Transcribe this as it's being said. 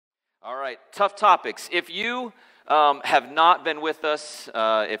All right, tough topics. If you have not been with us,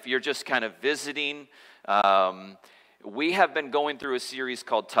 if you're just kind of visiting, we have been going through a series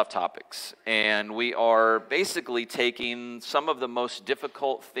called Tough Topics, and we are basically taking some of the most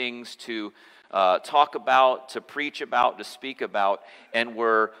difficult things to talk about, to preach about, to speak about, and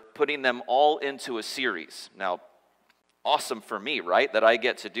we're putting them all into a series. Now, awesome for me, right? That I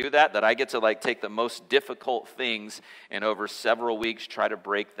get to do that I get to take the most difficult things and over several weeks try to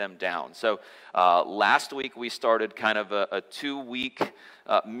break them down. So last week we started kind of a 2-week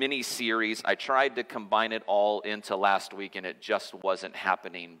mini series. I tried to combine it all into last week and it just wasn't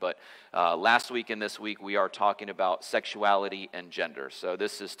happening. But last week and this week we are talking about sexuality and gender. So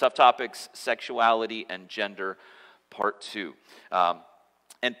this is Tough Topics, Sexuality and Gender, Part 2.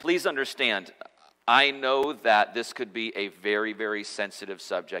 And please understand, I know that this could be a very, very sensitive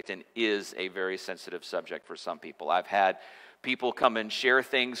subject and is a very sensitive subject for some people. I've had people come and share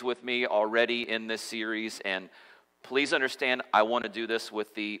things with me already in this series, and please understand, I want to do this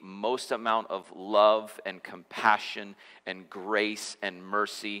with the most amount of love and compassion and grace and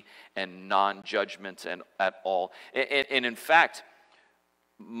mercy and non-judgment and at all. And in fact,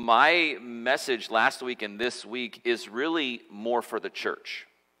 my message last week and this week is really more for the church.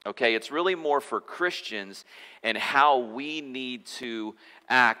 Okay, it's really more for Christians and how we need to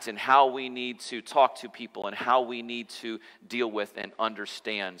act and how we need to talk to people and how we need to deal with and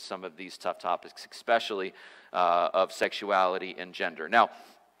understand some of these tough topics, especially of sexuality and gender. Now,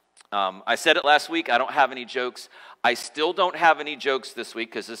 I said it last week, I don't have any jokes. I still don't have any jokes this week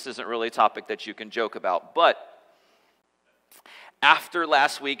because this isn't really a topic that you can joke about, but after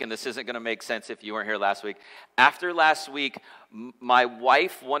last week, and this isn't going to make sense if you weren't here last week, after last week, my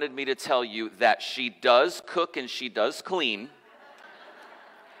wife wanted me to tell you that she does cook and she does clean,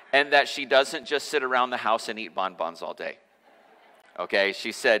 and that she doesn't just sit around the house and eat bonbons all day. Okay,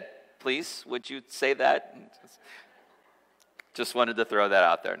 she said, please, would you say that? Just wanted to throw that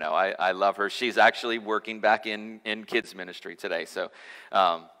out there. No, I love her. She's actually working back in kids ministry today. So,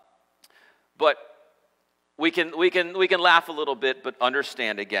 but we can laugh a little bit, but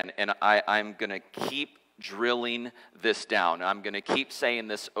understand again, and I'm going to keep drilling this down. I'm going to keep saying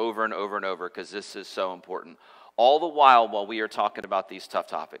this over and over and over because this is so important. All the while we are talking about these tough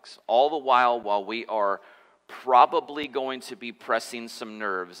topics, all the while we are probably going to be pressing some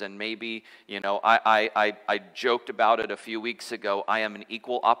nerves, and maybe, I joked about it a few weeks ago, I am an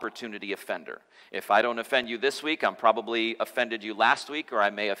equal opportunity offender. If I don't offend you this week, I'm probably offended you last week, or I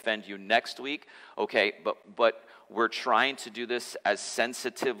may offend you next week. Okay, but we're trying to do this as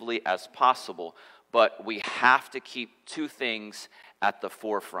sensitively as possible, but we have to keep two things at the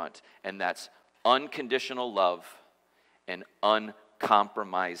forefront, and that's unconditional love and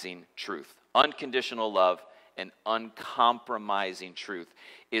uncompromising truth. Unconditional love and uncompromising truth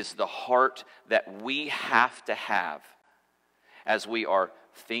is the heart that we have to have as we are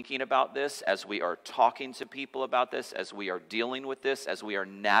thinking about this, as we are talking to people about this, as we are dealing with this, as we are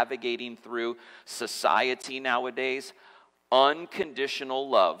navigating through society nowadays. Unconditional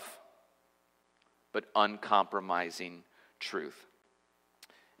love, but uncompromising truth.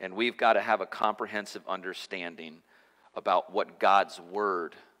 And we've got to have a comprehensive understanding about what God's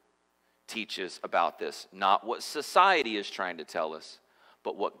Word teaches about this. Not what society is trying to tell us,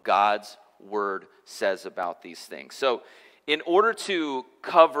 but what God's Word says about these things. So, in order to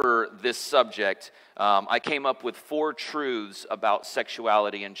cover this subject, I came up with 4 truths about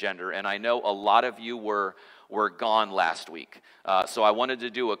sexuality and gender, and I know a lot of you were gone last week. So I wanted to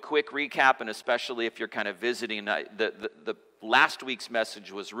do a quick recap, and especially if you're kind of visiting, the last week's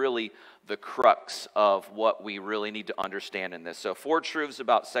message was really the crux of what we really need to understand in this. So 4 truths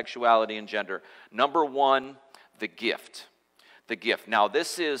about sexuality and gender. Number 1, the gift. The gift. Now,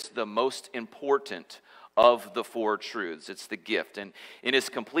 this is the most important of the 4 truths. It's the gift. And in His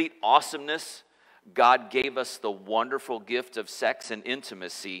complete awesomeness, God gave us the wonderful gift of sex and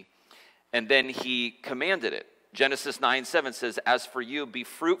intimacy, and then He commanded it. Genesis 9:7 says, "As for you, be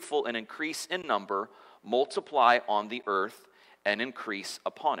fruitful and increase in number, multiply on the earth and increase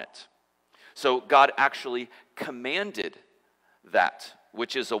upon it." So God actually commanded that,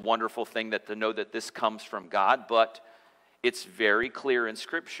 which is a wonderful thing to know that this comes from God, but it's very clear in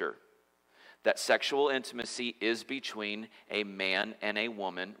Scripture that sexual intimacy is between a man and a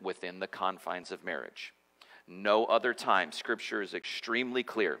woman within the confines of marriage. No other time. Scripture is extremely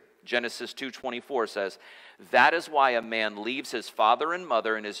clear. Genesis 2:24 says, "That is why a man leaves his father and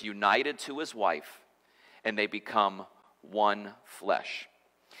mother and is united to his wife, and they become one flesh."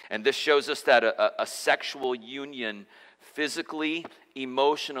 And this shows us that a sexual union physically,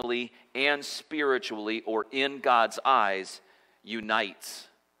 emotionally, and spiritually, or in God's eyes, unites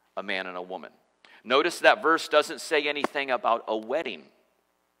a man and a woman. Notice that verse doesn't say anything about a wedding.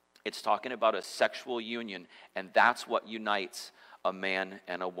 It's talking about a sexual union, and that's what unites a man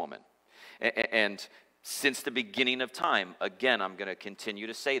and a woman. And since the beginning of time, again, I'm going to continue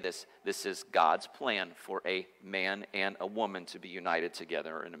to say this. This is God's plan for a man and a woman to be united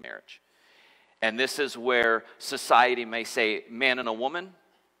together in a marriage. And this is where society may say, man and a woman,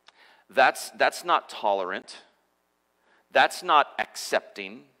 that's not tolerant. That's not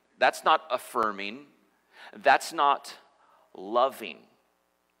accepting. That's not affirming. That's not loving.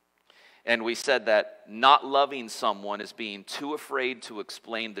 And we said that not loving someone is being too afraid to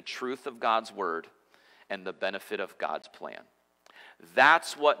explain the truth of God's word and the benefit of God's plan.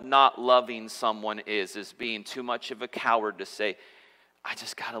 That's what not loving someone is being too much of a coward to say, I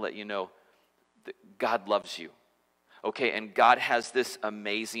just got to let you know that God loves you. Okay, and God has this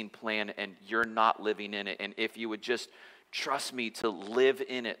amazing plan and you're not living in it. And if you would just trust me to live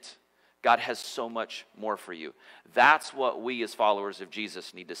in it, God has so much more for you. That's what we as followers of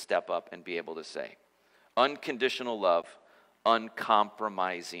Jesus need to step up and be able to say. Unconditional love,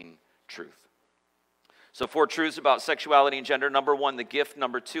 uncompromising truth. So 4 truths about sexuality and gender. Number 1, the gift.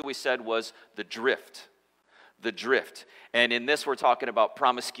 Number 2, we said, was the drift. The drift. And in this, we're talking about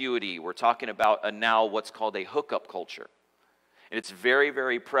promiscuity. We're talking about now what's called a hookup culture. And it's very,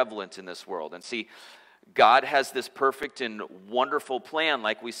 very prevalent in this world. And see, God has this perfect and wonderful plan,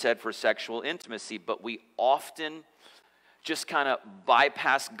 like we said, for sexual intimacy, but we often just kind of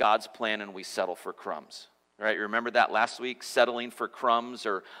bypass God's plan and we settle for crumbs. Right? You remember that last week, settling for crumbs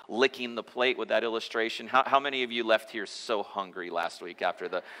or licking the plate with that illustration? How many of you left here so hungry last week after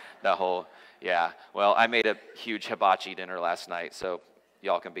that whole, yeah. Well, I made a huge hibachi dinner last night, so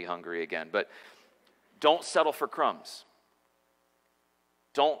y'all can be hungry again. But don't settle for crumbs.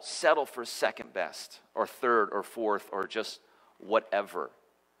 Don't settle for second best or third or fourth or just whatever.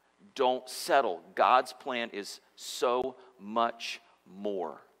 Don't settle. God's plan is so much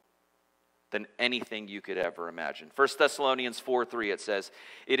more than anything you could ever imagine. 1 Thessalonians 4:3, it says,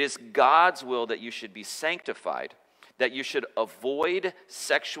 it is God's will that you should be sanctified, that you should avoid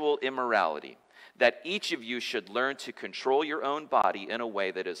sexual immorality, that each of you should learn to control your own body in a way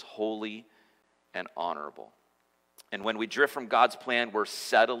that is holy and honorable. And when we drift from God's plan, we're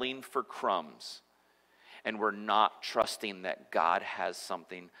settling for crumbs, and we're not trusting that God has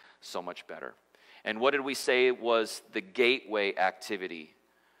something so much better. And what did we say was the gateway activity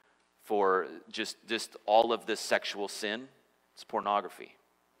for just all of this sexual sin? It's pornography.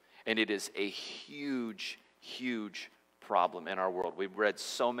 And it is a huge, huge problem in our world. We've read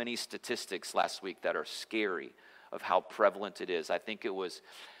so many statistics last week that are scary of how prevalent it is. I think it was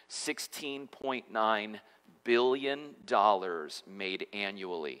 $16.9 billion made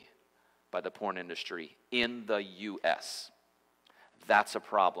annually by the porn industry in the U.S. That's a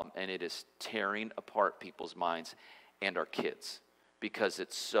problem, and it is tearing apart people's minds and our kids because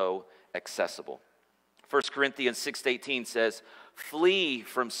it's so accessible. 1 Corinthians 6:18 says, flee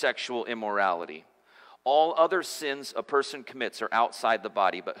from sexual immorality. All other sins a person commits are outside the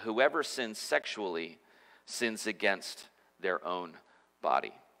body, but whoever sins sexually sins against their own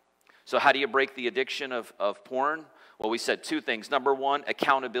body. So how do you break the addiction of porn? Well, we said 2 things. Number 1,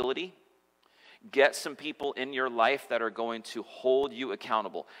 accountability. Get some people in your life that are going to hold you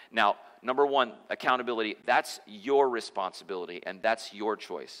accountable. Now, number 1, accountability. That's your responsibility, and that's your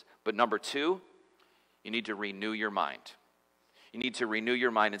choice. But number 2, you need to renew your mind. You need to renew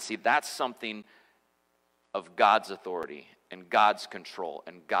your mind and see that's something of God's authority and God's control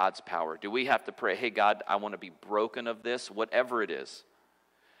and God's power. Do we have to pray, hey, God, I want to be broken of this, whatever it is.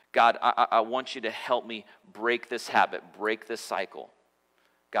 God, I want you to help me break this habit, break this cycle.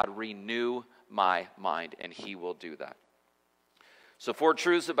 God, renew my mind, and he will do that. So 4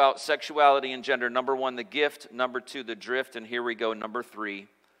 truths about sexuality and gender. Number 1, the gift. Number 2, the drift. And here we go. Number 3,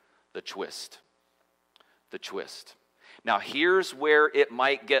 the twist. The twist. Now here's where it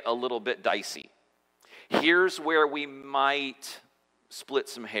might get a little bit dicey. Here's where we might split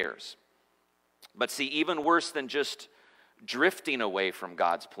some hairs. But see, even worse than just drifting away from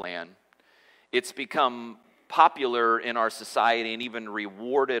God's plan, it's become popular in our society and even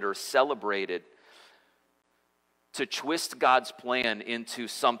rewarded or celebrated to twist God's plan into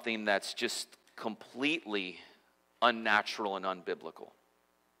something that's just completely unnatural and unbiblical.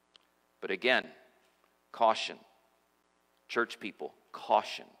 But again, caution. Church people,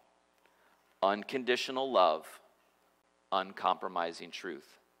 caution. Unconditional love, uncompromising truth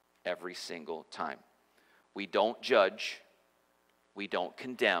every single time. We don't judge. We don't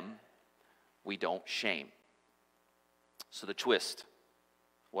condemn. We don't shame. So the twist.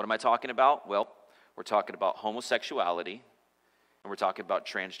 What am I talking about? Well, we're talking about homosexuality and we're talking about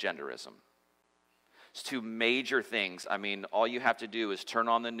transgenderism. It's two major things. I mean, all you have to do is turn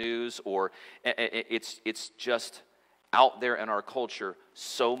on the news, or it's just out there in our culture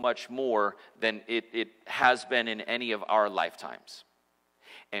so much more than it has been in any of our lifetimes.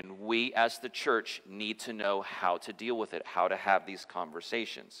 And we as the church need to know how to deal with it, how to have these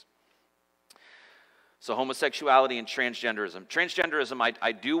conversations. So homosexuality and transgenderism. Transgenderism,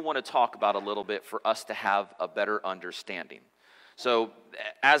 I do want to talk about a little bit for us to have a better understanding. So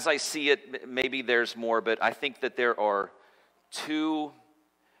as I see it, maybe there's more, but I think that there are two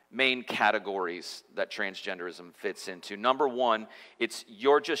main categories that transgenderism fits into. Number one, it's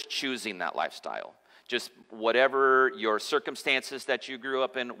you're just choosing that lifestyle. Just whatever your circumstances that you grew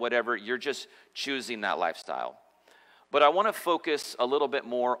up in, whatever, you're just choosing that lifestyle. But I want to focus a little bit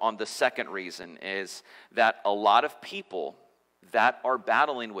more on the second reason, is that a lot of people that are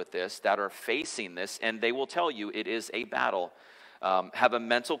battling with this, that are facing this, and they will tell you it is a battle, have a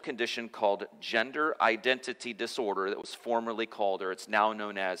mental condition called gender identity disorder that was formerly called, or it's now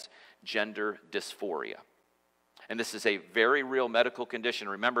known as, gender dysphoria. And this is a very real medical condition.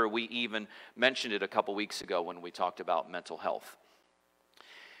 Remember, we even mentioned it a couple weeks ago when we talked about mental health.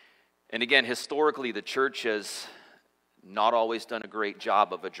 And again, historically, the church has not always done a great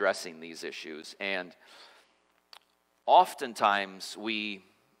job of addressing these issues. And oftentimes, we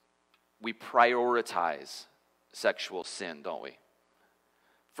prioritize sexual sin, don't we?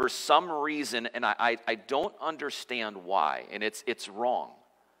 For some reason, and I don't understand why, and it's wrong.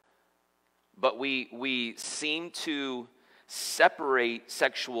 But we seem to separate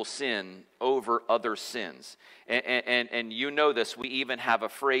sexual sin over other sins. And you know this, we even have a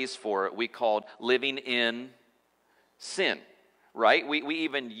phrase for it we called living in sin, right? We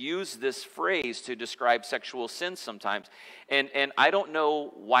even use this phrase to describe sexual sin sometimes. And I don't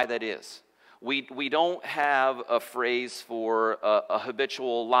know why that is. We don't have a phrase for a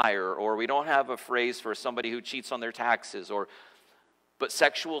habitual liar, or we don't have a phrase for somebody who cheats on their taxes, but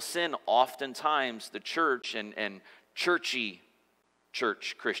sexual sin, oftentimes the church and churchy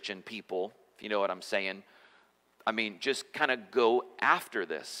church Christian people, if you know what I'm saying, I mean, just kind of go after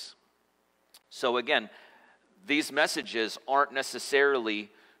this. So again, these messages aren't necessarily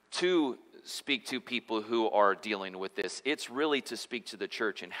to speak to people who are dealing with this. It's really to speak to the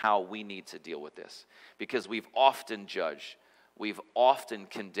church and how we need to deal with this. Because we've often judged, we've often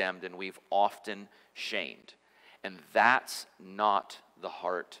condemned, and we've often shamed. And that's not the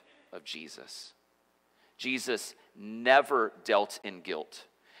heart of Jesus. Jesus never dealt in guilt.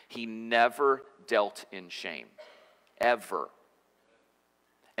 He never dealt in shame, ever.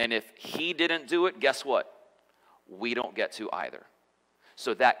 And if he didn't do it, guess what? We don't get to either.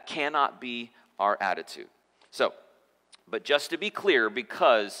 So that cannot be our attitude. So, but just to be clear,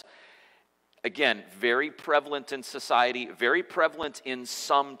 because, again, very prevalent in society, very prevalent in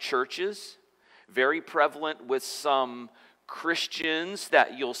some churches, very prevalent with some Christians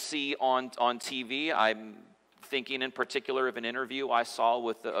that you'll see on TV. I'm thinking in particular of an interview I saw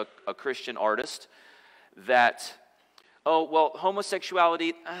with a Christian artist that, oh, well,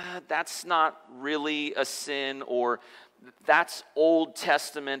 homosexuality, that's not really a sin, or that's Old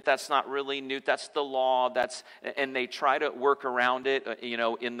Testament, that's not really new, that's the law, and they try to work around it,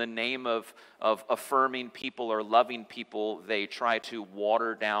 in the name of affirming people or loving people. They try to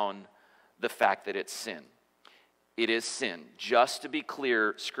water down the fact that it's sin. It is sin. Just to be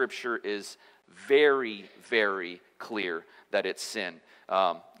clear, Scripture is very, very clear that it's sin.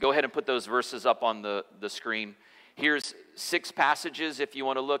 Go ahead and put those verses up on the screen. Here's 6 passages if you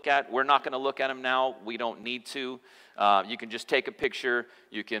want to look at. We're not going to look at them now. We don't need to. You can just take a picture.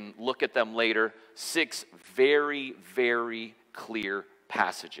 You can look at them later. 6 very, very clear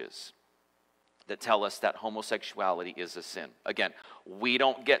passages that tell us that homosexuality is a sin. Again, we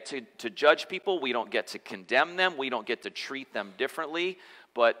don't get to judge people. We don't get to condemn them. We don't get to treat them differently.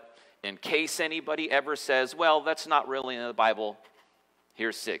 But in case anybody ever says, well, that's not really in the Bible,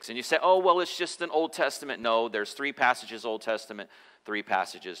 here's 6. And you say, oh, well, it's just an Old Testament. No, there's 3 passages Old Testament, 3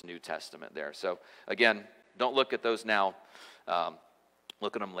 passages New Testament there. So again, don't look at those now.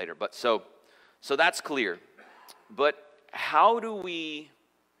 Look at them later. But so that's clear. But how do we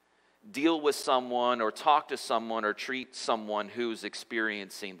deal with someone or talk to someone or treat someone who's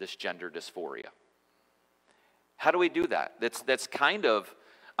experiencing this gender dysphoria? How do we do that? That's kind of,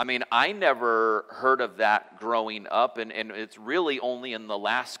 I mean, I never heard of that growing up, and it's really only in the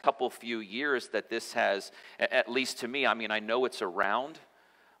last few years that this has, at least to me, I mean, I know it's around,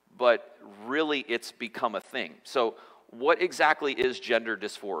 but really it's become a thing. So what exactly is gender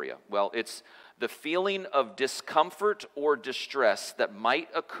dysphoria? Well, it's the feeling of discomfort or distress that might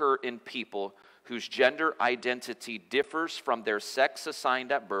occur in people whose gender identity differs from their sex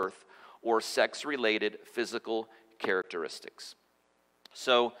assigned at birth or sex-related physical characteristics.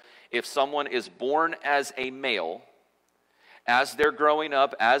 So if someone is born as a male, as they're growing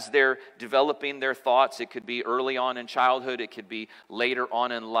up, as they're developing their thoughts, it could be early on in childhood, it could be later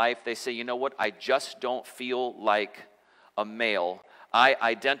on in life, they say, you know what, I just don't feel like a male. I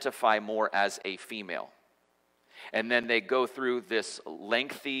identify more as a female. And then they go through this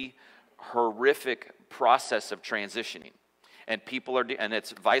lengthy, horrific process of transitioning. And people are, and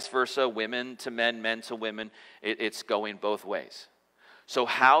it's vice versa, women to men, men to women. It's going both ways. So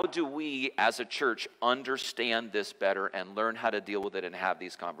how do we as a church understand this better and learn how to deal with it and have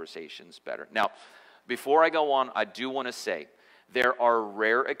these conversations better? Now, before I go on, I do want to say there are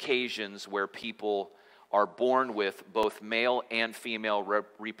rare occasions where people are born with both male and female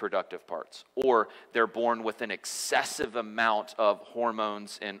reproductive parts, or they're born with an excessive amount of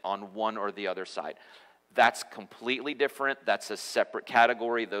hormones on one or the other side. That's completely different. That's a separate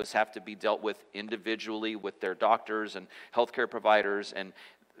category. Those have to be dealt with individually with their doctors and healthcare providers, and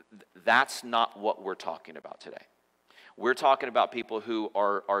that's not what we're talking about today. We're talking about people who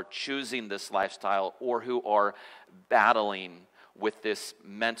are choosing this lifestyle or who are battling with this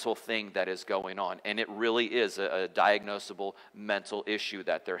mental thing that is going on, and it really is a diagnosable mental issue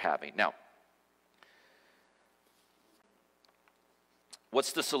that they're having. Now,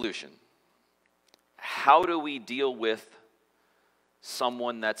 what's the solution? How do we deal with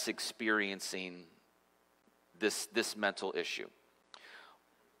someone that's experiencing this mental issue?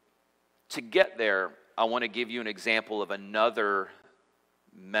 To get there, I want to give you an example of another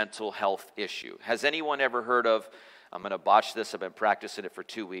mental health issue. Has anyone ever heard of, I'm going to botch this, I've been practicing it for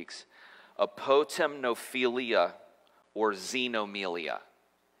 2 weeks, apotemnophilia or xenomelia?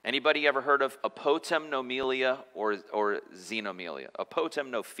 Anybody ever heard of apotemnophilia or xenomelia?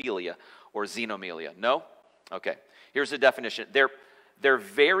 Apotemnophilia or xenomelia? No? Okay. Here's the definition. They're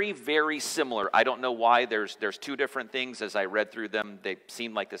very, very similar. I don't know why. There's two different things. As I read through them, they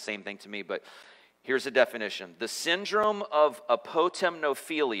seem like the same thing to me, but here's the definition. The syndrome of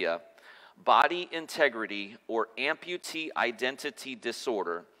apotemnophilia, body integrity, or amputee identity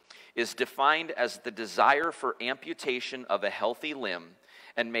disorder is defined as the desire for amputation of a healthy limb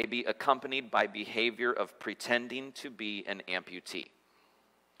and may be accompanied by behavior of pretending to be an amputee.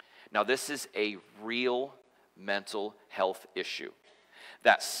 Now, this is a real mental health issue.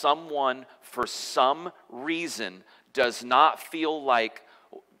 That someone, for some reason, does not feel like,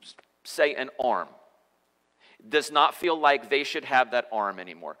 say, an arm, does not feel like they should have that arm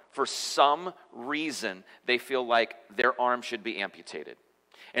anymore. For some reason, they feel like their arm should be amputated.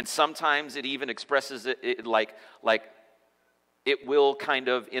 And sometimes it even expresses it like it will kind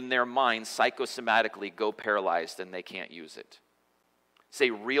of, in their mind, psychosomatically go paralyzed and they can't use it. It's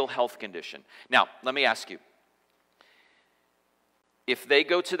a real health condition. Now, let me ask you. If they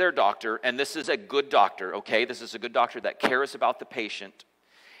go to their doctor, and this is a good doctor, okay? This is a good doctor that cares about the patient,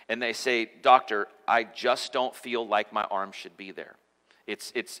 and they say, doctor, I just don't feel like my arm should be there.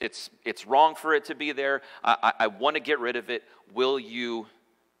 It's wrong for it to be there. I want to get rid of it. Will you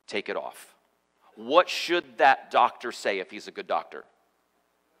take it off? What should that doctor say if he's a good doctor?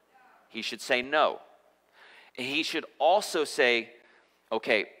 He should say no. He should also say,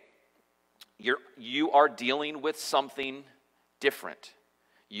 okay, you are dealing with something different.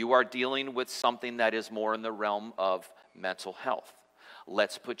 You are dealing with something that is more in the realm of mental health.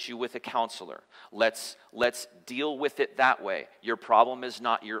 Let's put you with a counselor. Let's deal with it that way. Your problem is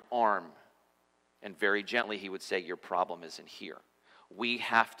not your arm. And very gently he would say, your problem isn't here. We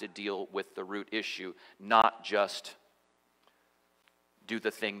have to deal with the root issue, not just do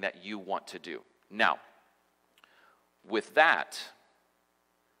the thing that you want to do. Now, with that,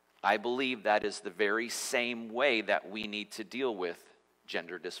 I believe that is the very same way that we need to deal with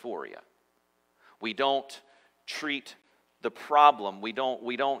gender dysphoria. We don't treat the problem. We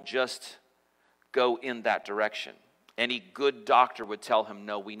don't just go in that direction. Any good doctor would tell him,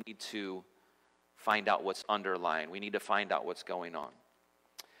 no, we need to find out what's underlying. We need to find out what's going on.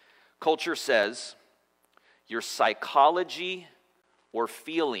 Culture says your psychology or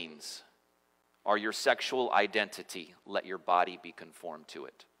feelings are your sexual identity. Let your body be conformed to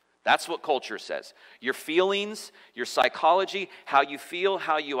it. That's what culture says. Your feelings, your psychology, how you feel,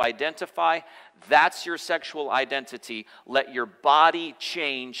 how you identify, that's your sexual identity. Let your body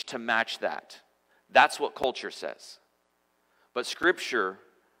change to match that. That's what culture says. But Scripture,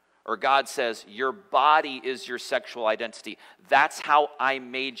 or God says, your body is your sexual identity. That's how I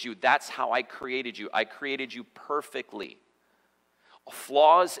made you. That's how I created you. I created you perfectly.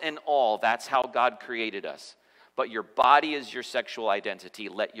 Flaws and all, that's how God created us. But your body is your sexual identity.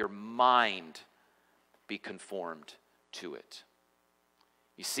 Let your mind be conformed to it.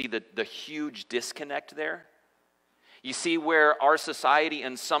 You see the huge disconnect there? You see where our society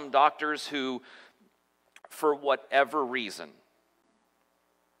and some doctors who, for whatever reason,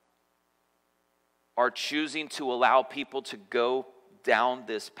 are choosing to allow people to go down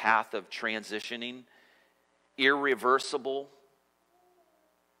this path of transitioning, irreversible.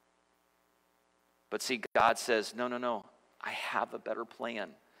 But see, God says, no, I have a better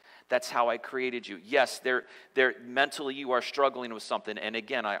plan. That's how I created you. Yes, they're mentally you are struggling with something. And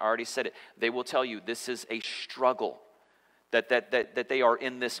again, I already said it. They will tell you this is a struggle. That they are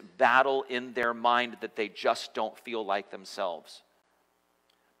in this battle in their mind that they just don't feel like themselves.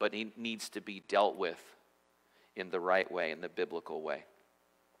 But it needs to be dealt with in the right way, in the biblical way.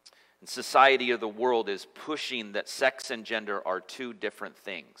 And society of the world is pushing that sex and gender are two different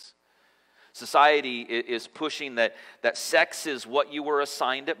things. Society is pushing that sex is what you were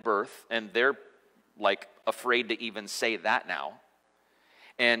assigned at birth, and they're like afraid to even say that now.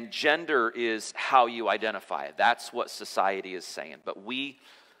 And gender is how you identify. That's what society is saying. But we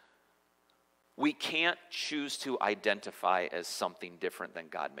can't choose to identify as something different than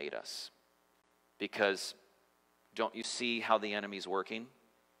God made us. Because don't you see how the enemy's working?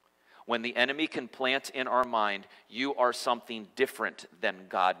 When the enemy can plant in our mind, you are something different than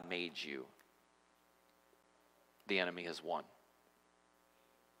God made you, the enemy has won.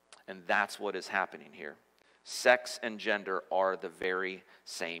 And that's what is happening here. Sex and gender are the very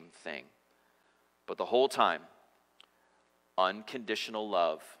same thing. But the whole time, unconditional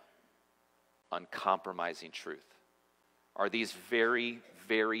love, uncompromising truth. Are these very,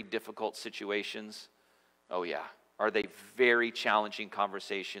 very difficult situations? Oh yeah. Are they very challenging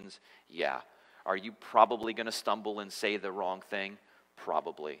conversations? Yeah. Are you probably going to stumble and say the wrong thing?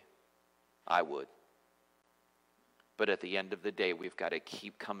 Probably. I would. But at the end of the day, we've got to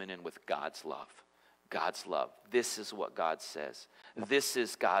keep coming in with God's love. God's love. This is what God says. This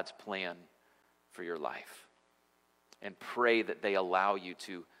is God's plan for your life. And pray that they allow you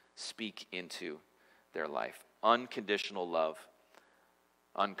to speak into their life. Unconditional love,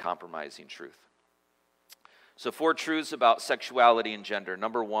 uncompromising truth. So 4 truths about sexuality and gender.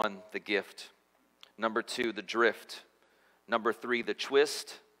 Number 1, the gift. Number 2, the drift. Number 3, the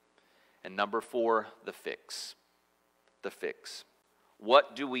twist. And number 4, the fix. The fix.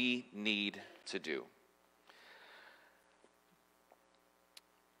 What do we need to do?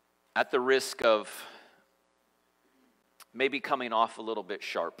 At the risk of maybe coming off a little bit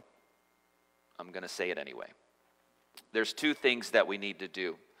sharp, I'm going to say it anyway. There's 2 things that we need to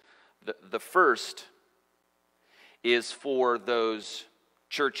do. The first is for those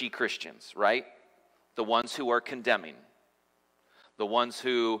churchy Christians, right? The ones who are condemning. The ones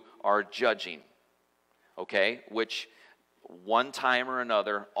who are judging. Okay? Which one time or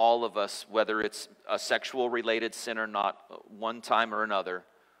another, all of us, whether it's a sexual related sin or not, one time or another,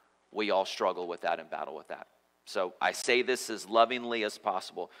 we all struggle with that and battle with that. So I say this as lovingly as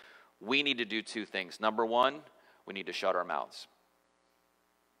possible. We need to do 2 things. Number 1, we need to shut our mouths.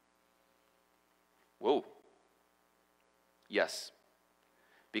 Whoa. Yes.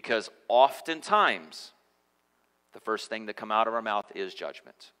 Because oftentimes, the first thing to come out of our mouth is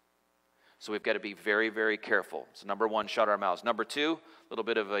judgment. So we've got to be very, very careful. So number 1, shut our mouths. Number 2, a little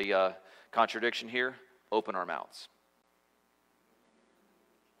bit of a contradiction here, open our mouths.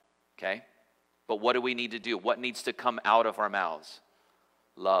 Okay? But what do we need to do? What needs to come out of our mouths?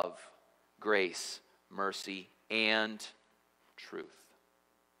 Love, grace, mercy, and truth.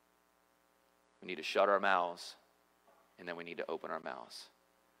 We need to shut our mouths, and then we need to open our mouths.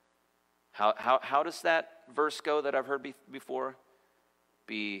 How does that verse go that I've heard before?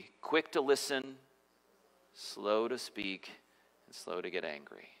 Be quick to listen, slow to speak, and slow to get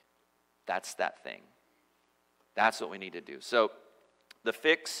angry. That's that thing. That's what we need to do. So the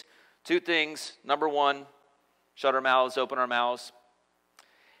fix, 2 things. Number 1, shut our mouths, open our mouths.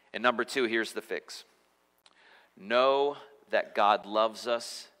 And number 2, here's the fix. Know that God loves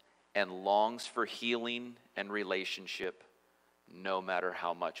us and longs for healing and relationship no matter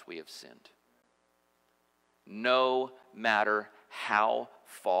how much we have sinned. No matter how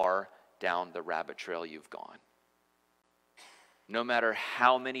far down the rabbit trail you've gone. No matter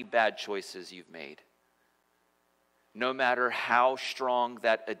how many bad choices you've made. No matter how strong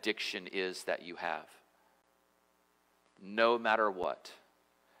that addiction is that you have. No matter what,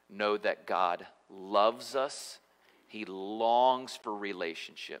 know that God loves us. He longs for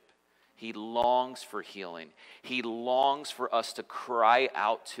relationship. He longs for healing. He longs for us to cry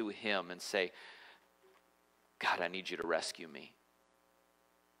out to Him and say, God, I need you to rescue me.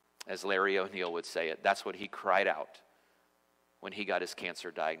 As Larry O'Neill would say it, that's what he cried out when he got his cancer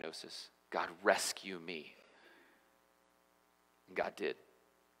diagnosis. God, rescue me. And God did.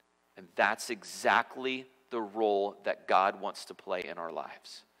 And that's exactly the role that God wants to play in our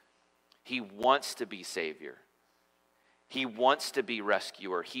lives. He wants to be Savior. He wants to be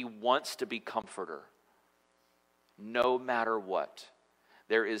rescuer. He wants to be comforter. No matter what.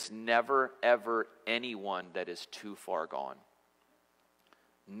 There is never, ever anyone that is too far gone.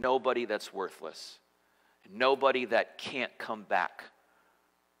 Nobody that's worthless. Nobody that can't come back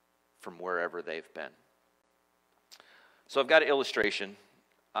from wherever they've been. So I've got an illustration.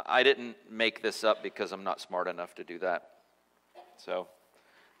 I didn't make this up because I'm not smart enough to do that. So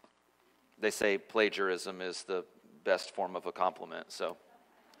they say plagiarism is the best form of a compliment. So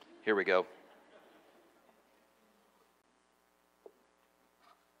here we go.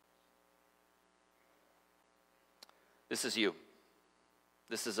 This is you.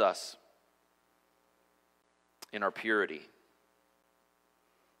 This is us. In our purity.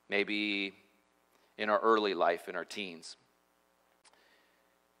 Maybe in our early life, in our teens.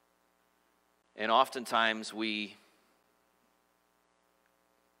 And oftentimes we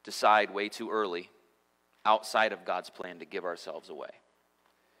decide way too early, outside of God's plan, to give ourselves away.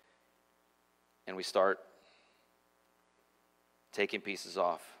 And we start taking pieces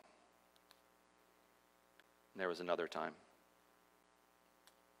off. And there was another time.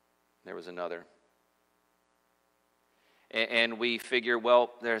 There was another. And we figure,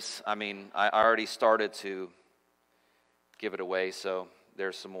 well, I already started to give it away, so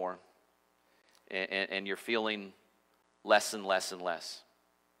there's some more. And you're feeling less and less and less.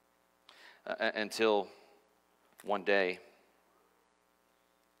 Until one day,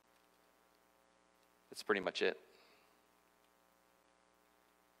 that's pretty much it.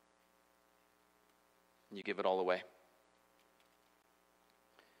 You give it all away.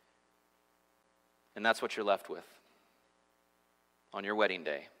 And that's what you're left with on your wedding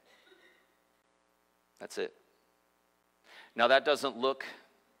day. That's it. Now that doesn't look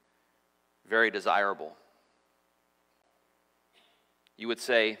very desirable. You would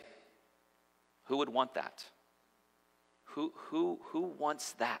say, who would want that? Who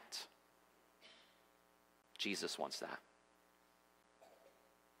wants that? Jesus wants that.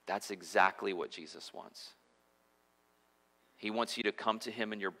 That's exactly what Jesus wants. He wants you to come to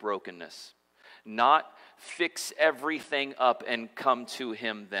him in your brokenness. Not fix everything up and come to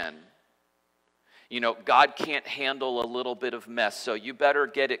him then. You know, God can't handle a little bit of mess, so you better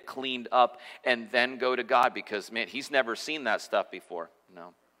get it cleaned up and then go to God because, man, he's never seen that stuff before.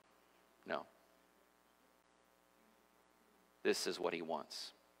 No. This is what he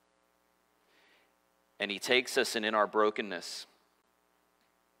wants. And he takes us, and in our brokenness,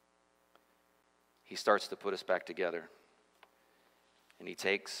 he starts to put us back together. And he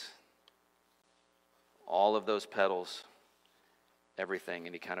takes all of those petals, everything,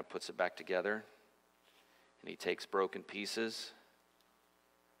 and he kind of puts it back together. And he takes broken pieces,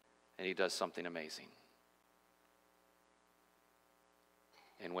 and he does something amazing.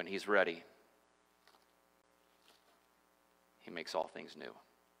 And when he's ready, he makes all things new.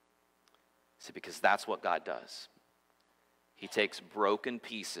 See, because that's what God does. He takes broken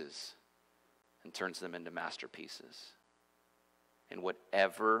pieces and turns them into masterpieces. And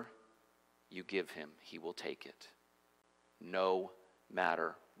whatever you give him, he will take it. No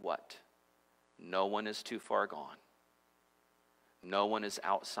matter what. No one is too far gone. No one is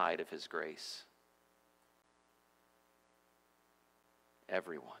outside of his grace.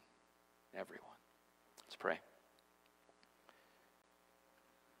 Everyone. Let's pray.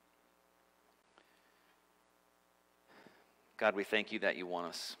 God, we thank you that you want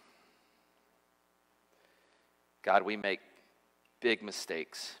us. God, we make big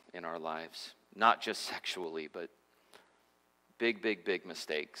mistakes in our lives. Not just sexually, but big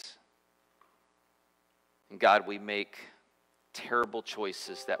mistakes. And God, we make terrible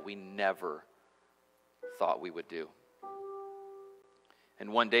choices that we never thought we would do.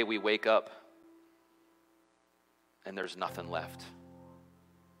 And one day we wake up and there's nothing left.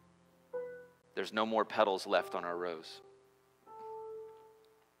 There's no more petals left on our rose.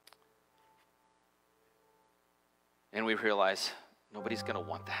 And we realize nobody's going to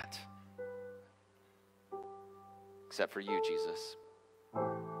want that. Except for you, Jesus.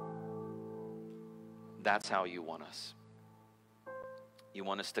 That's how you want us. You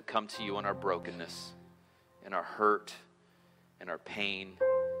want us to come to you in our brokenness, in our hurt, in our pain,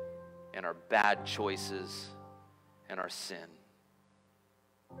 in our bad choices, in our sin.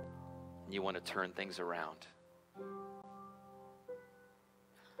 You want to turn things around.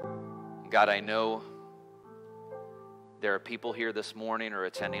 God, I know there are people here this morning or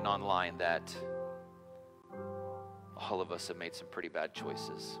attending online that all of us have made some pretty bad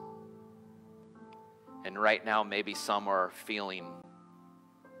choices. And right now, maybe some are feeling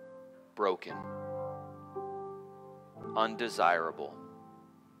broken, undesirable.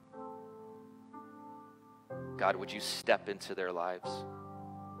 God, would you step into their lives?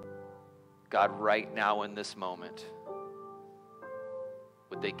 God, right now in this moment,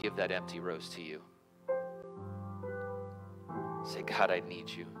 would they give that empty rose to you? Say, God, I need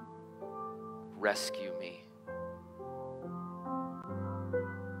you. Rescue me.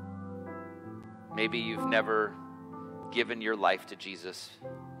 Maybe you've never given your life to Jesus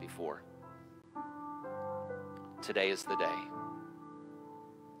before. Today is the day.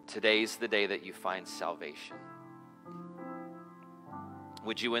 Today's the day that you find salvation.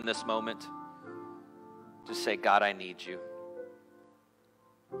 Would you in this moment just say, God, I need you.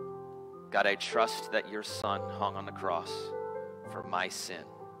 God, I trust that your Son hung on the cross for my sin,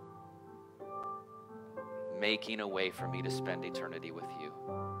 making a way for me to spend eternity with you.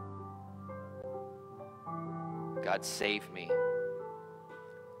 God, save me.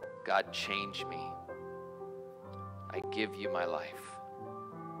 God, change me. I give you my life.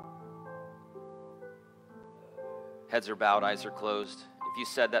 Heads are bowed, eyes are closed. If you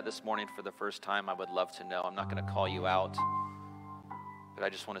said that this morning for the first time, I would love to know. I'm not going to call you out, but I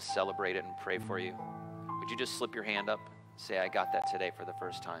just want to celebrate it and pray for you. Would you just slip your hand up? Say, I got that today for the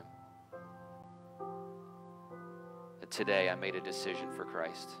first time. That today I made a decision for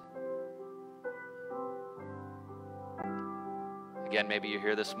Christ. Again, maybe you're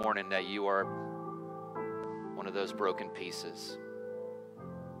here this morning that you are one of those broken pieces.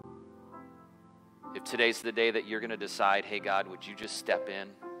 If today's the day that you're going to decide, hey, God, would you just step in?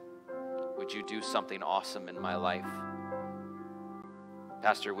 Would you do something awesome in my life?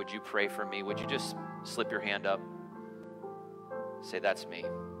 Pastor, would you pray for me? Would you just slip your hand up? Say, that's me.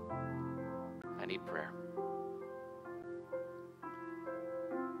 I need prayer.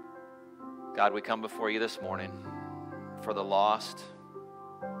 God, we come before you this morning for the lost,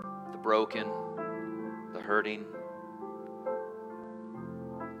 the broken, the hurting.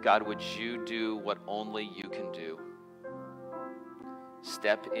 God, would you do what only you can do?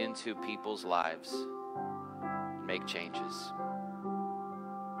 Step into people's lives and make changes.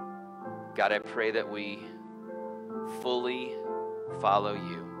 God, I pray that we fully follow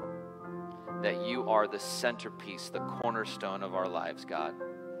you, that you are the centerpiece, the cornerstone of our lives, God,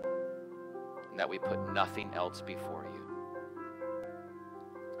 and that we put nothing else before you.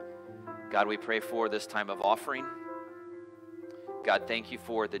 God, we pray for this time of offering. God, thank you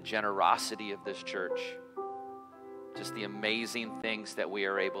for the generosity of this church, just the amazing things that we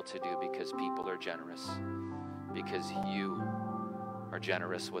are able to do because people are generous, because you are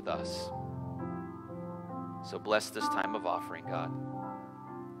generous with us. So bless this time of offering, God.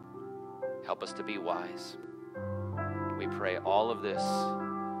 Help us to be wise. We pray all of this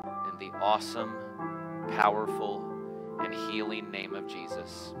in the awesome, powerful, and healing name of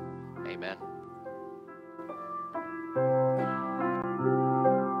Jesus.